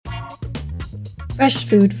Fresh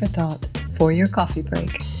food for thought for your coffee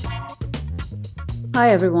break.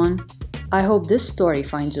 Hi everyone, I hope this story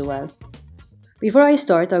finds you well. Before I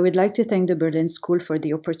start, I would like to thank the Berlin School for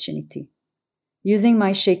the opportunity. Using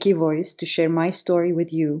my shaky voice to share my story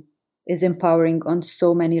with you is empowering on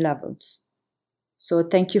so many levels. So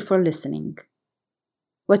thank you for listening.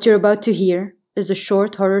 What you're about to hear is a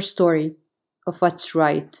short horror story of what's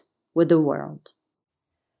right with the world.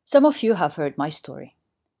 Some of you have heard my story.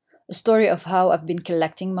 A story of how I've been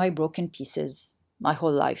collecting my broken pieces my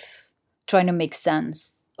whole life, trying to make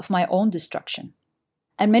sense of my own destruction.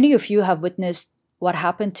 And many of you have witnessed what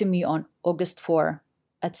happened to me on August 4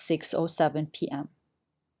 at 6:07 p.m.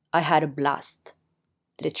 I had a blast,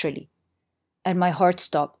 literally, and my heart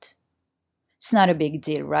stopped. It's not a big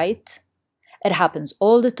deal, right? It happens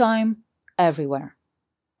all the time, everywhere.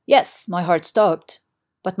 Yes, my heart stopped,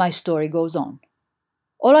 but my story goes on.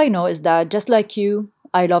 All I know is that, just like you,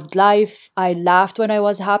 I loved life, I laughed when I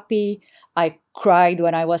was happy, I cried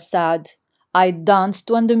when I was sad, I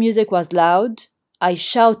danced when the music was loud, I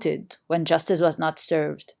shouted when justice was not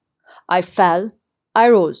served. I fell, I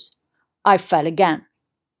rose, I fell again.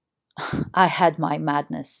 I had my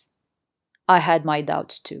madness. I had my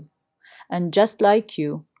doubts too. And just like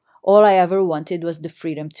you, all I ever wanted was the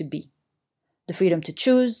freedom to be, the freedom to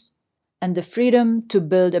choose, and the freedom to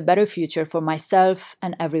build a better future for myself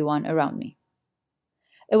and everyone around me.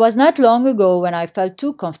 It was not long ago when I felt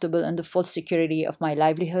too comfortable in the false security of my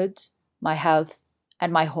livelihood, my health,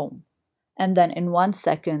 and my home. And then in 1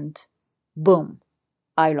 second, boom,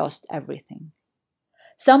 I lost everything.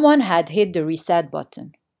 Someone had hit the reset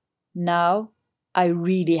button. Now, I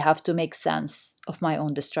really have to make sense of my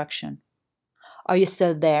own destruction. Are you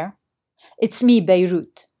still there? It's me,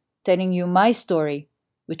 Beirut, telling you my story,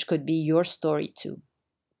 which could be your story too.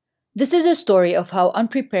 This is a story of how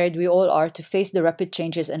unprepared we all are to face the rapid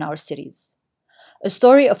changes in our cities. A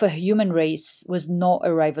story of a human race with no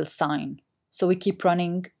arrival sign, so we keep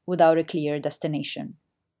running without a clear destination.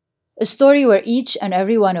 A story where each and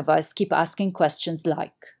every one of us keep asking questions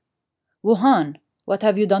like, Wuhan, what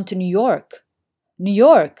have you done to New York? New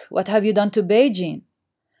York, what have you done to Beijing?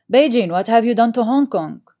 Beijing, what have you done to Hong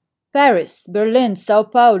Kong? Paris, Berlin, Sao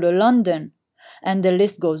Paulo, London, and the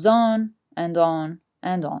list goes on and on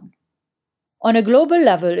and on. On a global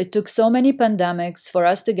level, it took so many pandemics for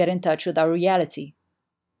us to get in touch with our reality.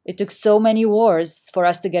 It took so many wars for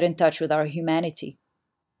us to get in touch with our humanity.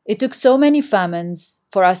 It took so many famines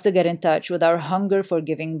for us to get in touch with our hunger for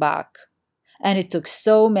giving back. And it took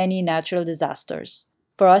so many natural disasters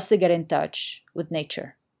for us to get in touch with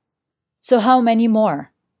nature. So how many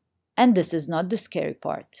more? And this is not the scary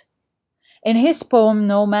part. In his poem,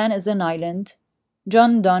 No Man is an Island,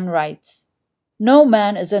 John Donne writes, No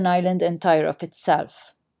man is an island entire of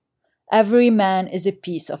itself. Every man is a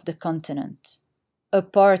piece of the continent, a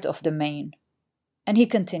part of the main. And he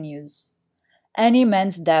continues, Any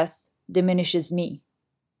man's death diminishes me,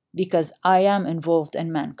 because I am involved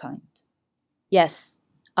in mankind. Yes,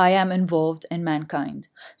 I am involved in mankind.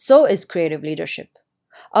 So is creative leadership.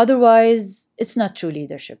 Otherwise, it's not true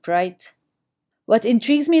leadership, right? What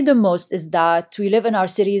intrigues me the most is that we live in our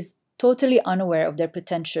cities totally unaware of their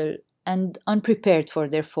potential and unprepared for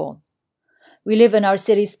their fall. We live in our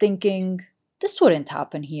cities thinking, this wouldn't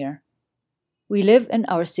happen here. We live in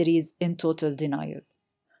our cities in total denial.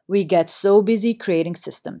 We get so busy creating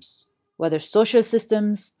systems, whether social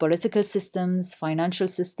systems, political systems, financial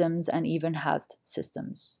systems, and even health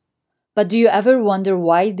systems. But do you ever wonder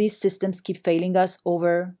why these systems keep failing us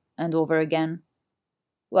over and over again?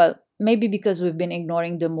 Well, maybe because we've been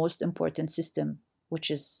ignoring the most important system, which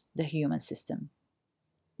is the human system.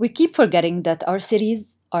 We keep forgetting that our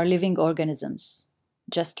cities are living organisms,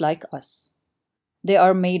 just like us. They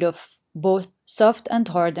are made of both soft and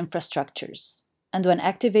hard infrastructures, and when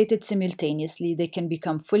activated simultaneously, they can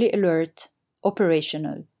become fully alert,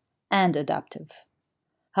 operational, and adaptive.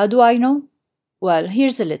 How do I know? Well,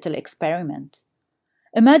 here's a little experiment.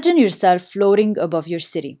 Imagine yourself floating above your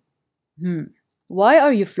city. Why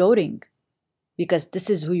are you floating? Because this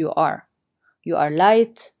is who you are. You are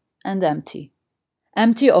light and empty.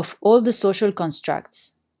 Empty of all the social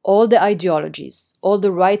constructs, all the ideologies, all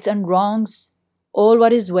the rights and wrongs, all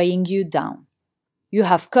what is weighing you down. You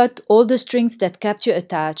have cut all the strings that kept you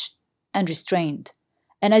attached and restrained.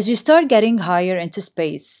 And as you start getting higher into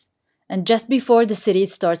space, and just before the city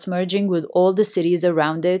starts merging with all the cities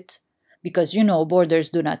around it, because borders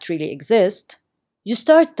do not really exist, you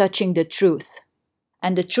start touching the truth.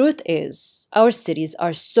 And the truth is, our cities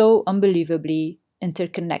are so unbelievably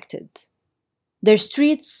interconnected. Their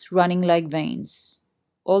streets running like veins.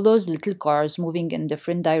 All those little cars moving in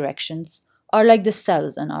different directions are like the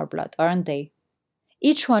cells in our blood, aren't they?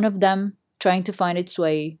 each one of them trying to find its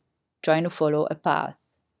way, trying to follow a path.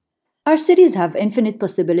 Our cities have infinite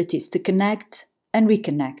possibilities to connect and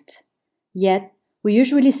reconnect, yet we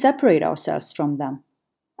usually separate ourselves from them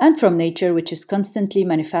and from nature, which is constantly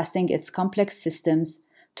manifesting its complex systems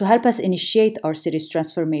to help us initiate our city's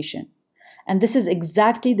transformation. And this is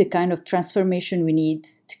exactly the kind of transformation we need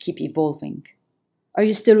to keep evolving. Are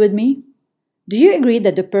you still with me? Do you agree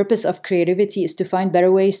that the purpose of creativity is to find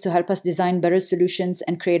better ways to help us design better solutions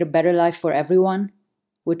and create a better life for everyone?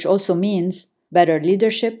 Which also means better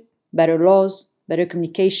leadership, better laws, better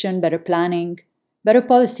communication, better planning, better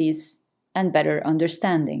policies, and better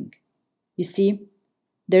understanding. You see,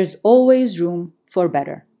 there's always room for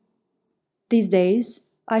better. These days,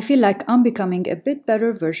 I feel like I'm becoming a bit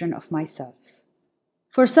better version of myself.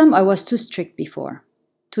 For some, I was too strict before,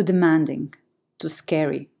 too demanding, too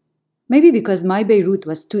scary. Maybe because my Beirut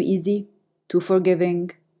was too easy, too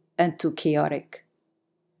forgiving, and too chaotic.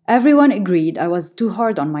 Everyone agreed I was too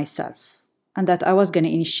hard on myself, and that I was going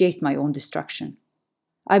to initiate my own destruction.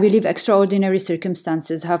 I believe extraordinary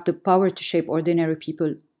circumstances have the power to shape ordinary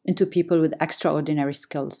people into people with extraordinary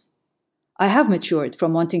skills. I have matured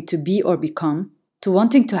from wanting to be or become to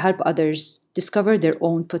wanting to help others discover their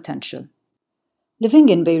own potential. Living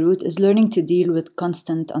in Beirut is learning to deal with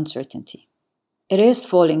constant uncertainty. It is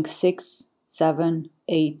falling 6, 7,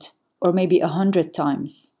 8, or maybe 100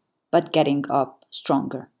 times, but getting up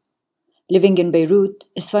stronger. Living in Beirut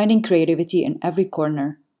is finding creativity in every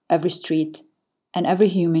corner, every street, and every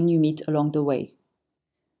human you meet along the way.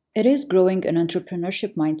 It is growing an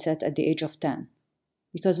entrepreneurship mindset at the age of 10.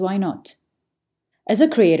 Because why not? As a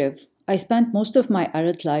creative, I spent most of my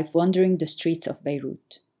adult life wandering the streets of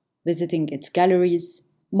Beirut, visiting its galleries,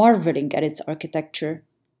 marveling at its architecture,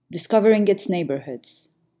 discovering its neighborhoods,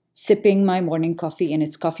 sipping my morning coffee in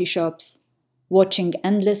its coffee shops, watching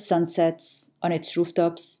endless sunsets on its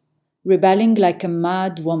rooftops, rebelling like a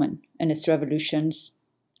mad woman in its revolutions,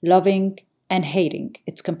 loving and hating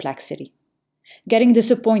its complexity, getting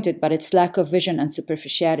disappointed by its lack of vision and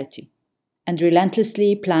superficiality, and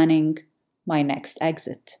relentlessly planning my next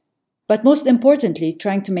exit. But most importantly,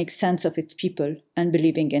 trying to make sense of its people and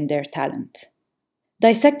believing in their talent.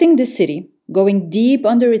 Dissecting this city, going deep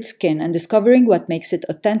under its skin and discovering what makes it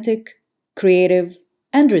authentic, creative,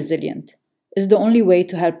 and resilient is the only way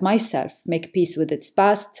to help myself make peace with its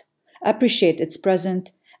past, appreciate its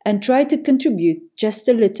present, and try to contribute just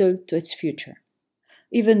a little to its future.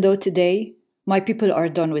 Even though today, my people are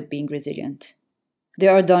done with being resilient. They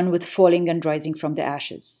are done with falling and rising from the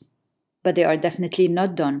ashes. But they are definitely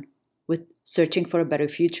not done with searching for a better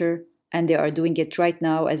future, and they are doing it right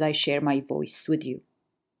now as I share my voice with you.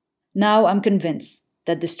 Now I'm convinced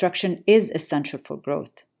that destruction is essential for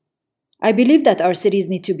growth. I believe that our cities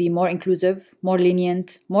need to be more inclusive, more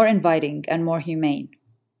lenient, more inviting, and more humane.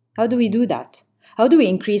 How do we do that? How do we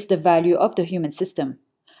increase the value of the human system?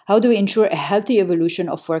 How do we ensure a healthy evolution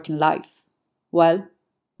of work and life? Well,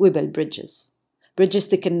 we build bridges. Bridges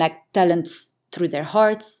to connect talents through their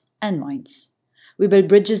hearts and minds. We build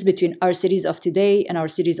bridges between our cities of today and our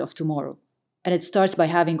cities of tomorrow. And it starts by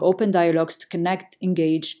having open dialogues to connect,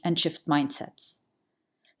 engage, and shift mindsets.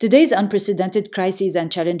 Today's unprecedented crises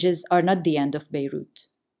and challenges are not the end of Beirut,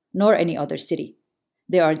 nor any other city.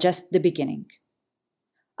 They are just the beginning.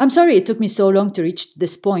 I'm sorry it took me so long to reach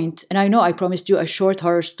this point, and I know I promised you a short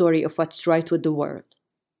horror story of what's right with the world.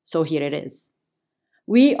 So here it is.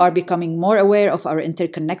 We are becoming more aware of our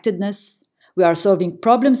interconnectedness. We are solving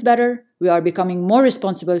problems better. We are becoming more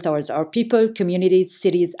responsible towards our people, communities,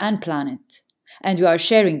 cities, and planet. And we are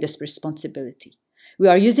sharing this responsibility. We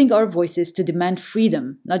are using our voices to demand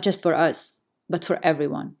freedom, not just for us, but for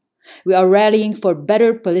everyone. We are rallying for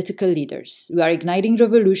better political leaders. We are igniting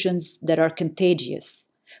revolutions that are contagious.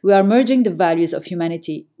 We are merging the values of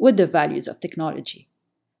humanity with the values of technology.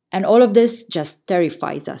 And all of this just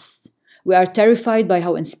terrifies us. We are terrified by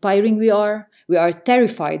how inspiring we are. We are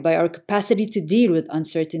terrified by our capacity to deal with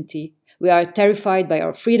uncertainty. We are terrified by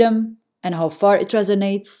our freedom and how far it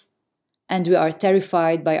resonates. And we are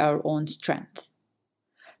terrified by our own strength.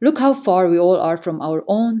 Look how far we all are from our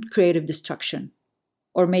own creative destruction,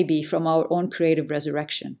 or maybe from our own creative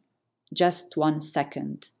resurrection. Just 1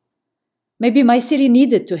 second. Maybe my city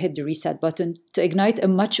needed to hit the reset button to ignite a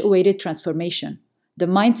much-awaited transformation, the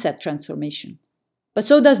mindset transformation. But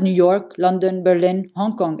so does New York, London, Berlin,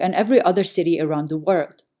 Hong Kong, and every other city around the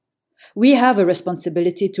world. We have a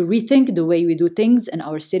responsibility to rethink the way we do things in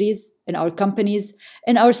our cities, in our companies,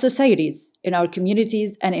 in our societies, in our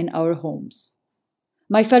communities, and in our homes.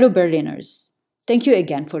 My fellow Berliners, thank you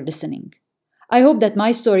again for listening. I hope that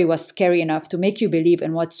my story was scary enough to make you believe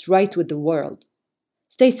in what's right with the world.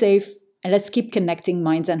 Stay safe, and let's keep connecting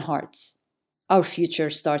minds and hearts. Our future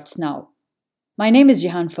starts now. My name is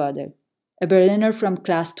Jihane Fadel, a Berliner from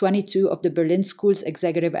Class 22 of the Berlin School's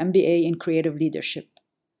Executive MBA in Creative Leadership.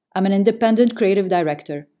 I'm an independent creative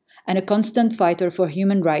director and a constant fighter for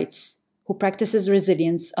human rights who practices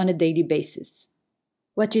resilience on a daily basis.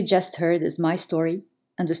 What you just heard is my story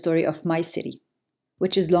and the story of my city,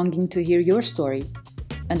 which is longing to hear your story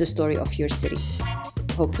and the story of your city,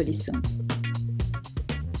 hopefully soon.